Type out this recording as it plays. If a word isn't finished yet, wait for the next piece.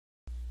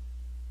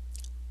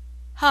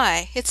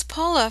Hi, it's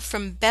Paula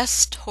from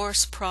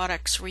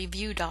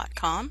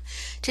besthorseproductsreview.com.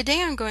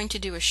 Today I'm going to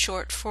do a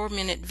short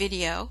 4-minute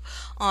video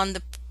on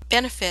the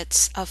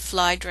benefits of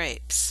fly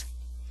drapes.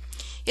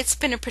 It's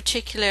been a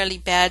particularly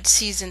bad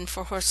season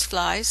for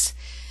horseflies,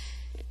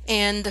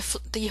 and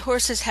the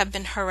horses have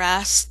been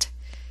harassed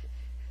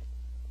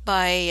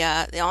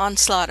by the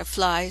onslaught of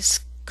flies,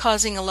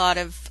 causing a lot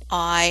of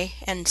eye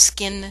and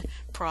skin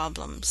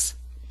problems.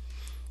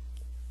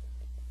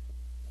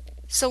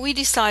 So we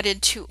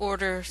decided to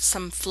order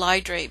some fly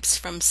drapes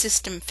from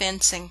System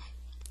Fencing,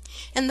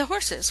 and the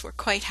horses were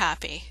quite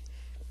happy.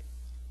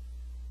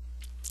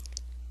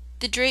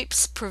 The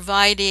drapes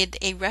provided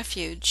a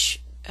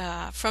refuge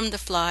from the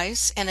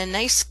flies and a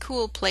nice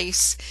cool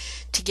place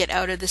to get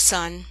out of the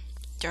sun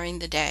during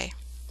the day.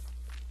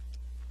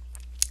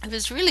 I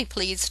was really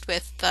pleased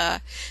with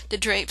the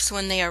drapes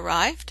when they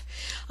arrived.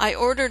 I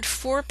ordered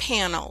 4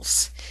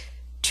 panels,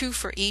 2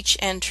 for each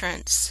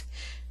entrance.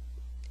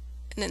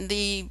 And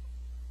the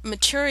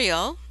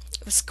material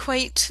was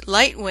quite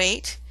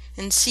lightweight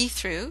and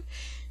see-through.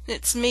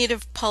 It's made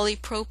of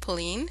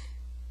polypropylene,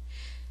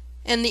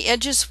 and the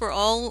edges were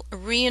all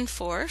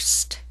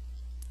reinforced,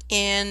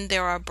 and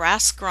there are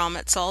brass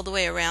grommets all the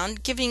way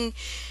around, giving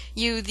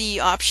you the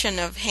option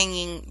of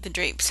hanging the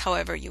drapes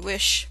however you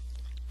wish.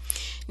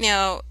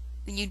 Now,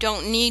 you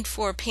don't need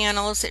 4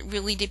 panels. It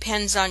really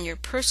depends on your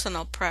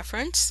personal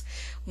preference.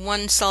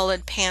 1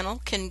 solid panel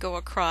can go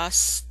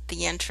across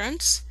the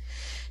entrance.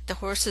 The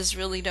horses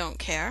really don't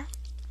care,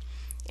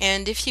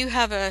 and if you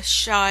have a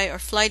shy or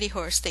flighty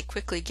horse, they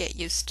quickly get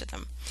used to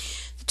them.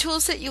 The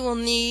tools that you will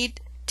need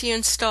to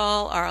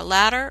install are a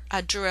ladder,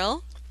 a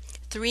drill,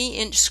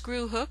 3-inch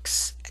screw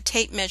hooks, a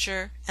tape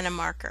measure, and a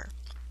marker.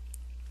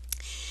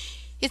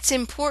 It's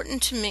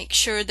important to make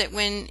sure that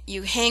when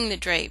you hang the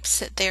drapes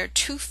that they are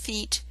 2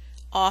 feet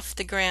off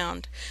the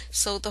ground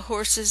so the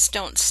horses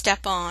don't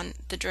step on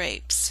the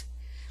drapes.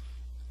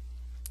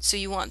 So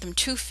you want them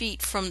 2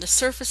 feet from the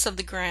surface of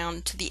the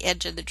ground to the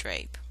edge of the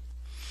drape.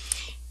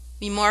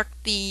 We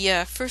marked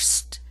the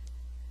first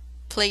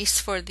place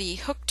for the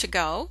hook to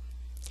go,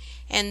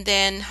 and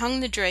then hung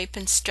the drape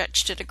and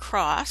stretched it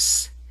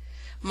across,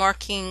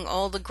 marking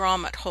all the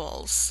grommet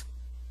holes.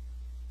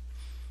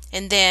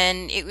 And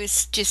then it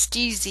was just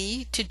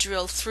easy to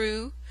drill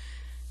through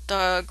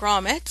the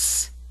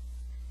grommets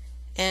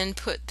and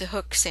put the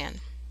hooks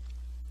in.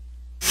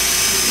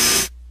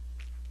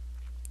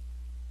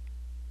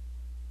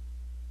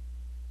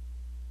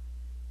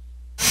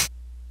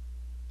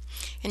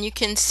 And you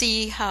can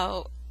see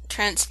how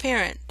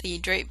transparent the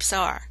drapes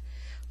are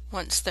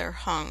once they're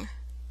hung.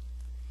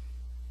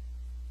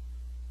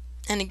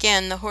 And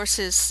again, the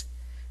horses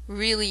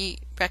really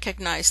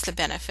recognize the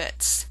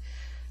benefits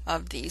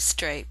of these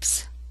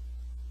drapes.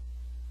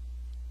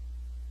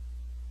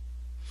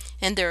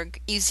 And they're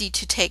easy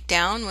to take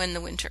down when the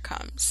winter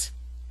comes.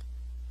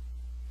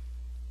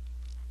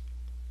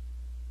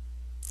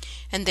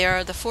 And there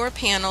are the 4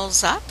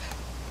 panels up,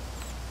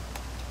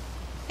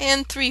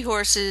 and 3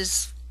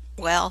 horses,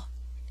 well,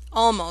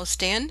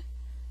 almost in.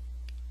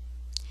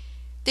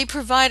 They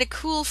provide a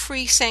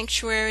cool-free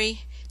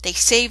sanctuary, they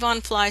save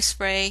on fly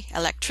spray,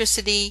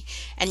 electricity,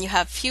 and you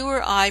have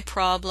fewer eye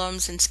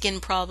problems and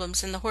skin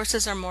problems, and the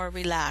horses are more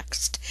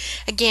relaxed.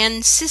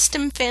 Again,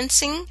 System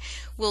Fencing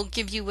will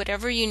give you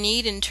whatever you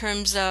need in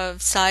terms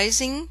of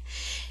sizing,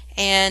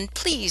 and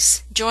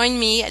please join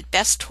me at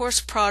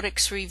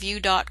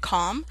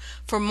besthorseproductsreview.com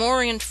for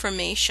more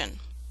information.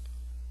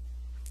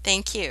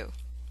 Thank you.